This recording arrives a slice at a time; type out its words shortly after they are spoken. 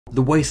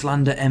The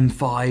Wastelander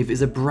M5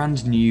 is a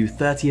brand new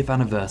 30th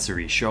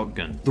anniversary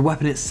shotgun. The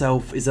weapon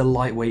itself is a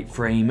lightweight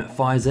frame,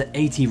 fires at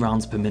 80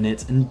 rounds per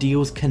minute and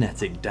deals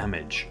kinetic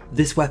damage.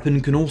 This weapon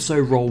can also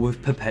roll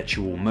with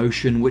perpetual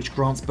motion, which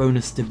grants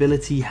bonus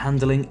stability,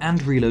 handling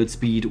and reload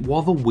speed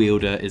while the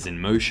wielder is in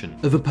motion.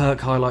 Other perk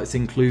highlights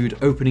include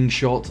opening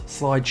shot,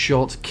 slide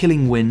shot,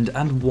 killing wind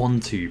and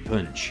 1-2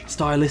 punch.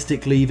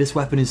 Stylistically, this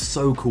weapon is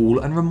so cool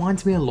and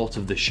reminds me a lot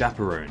of the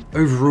Chaperone.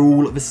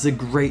 Overall, this is a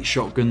great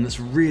shotgun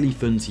that's really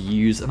fun to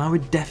use, and I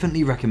would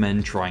definitely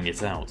recommend trying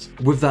it out.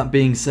 With that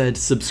being said,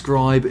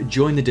 subscribe,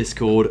 join the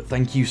Discord,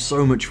 thank you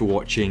so much for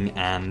watching,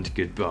 and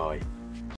goodbye.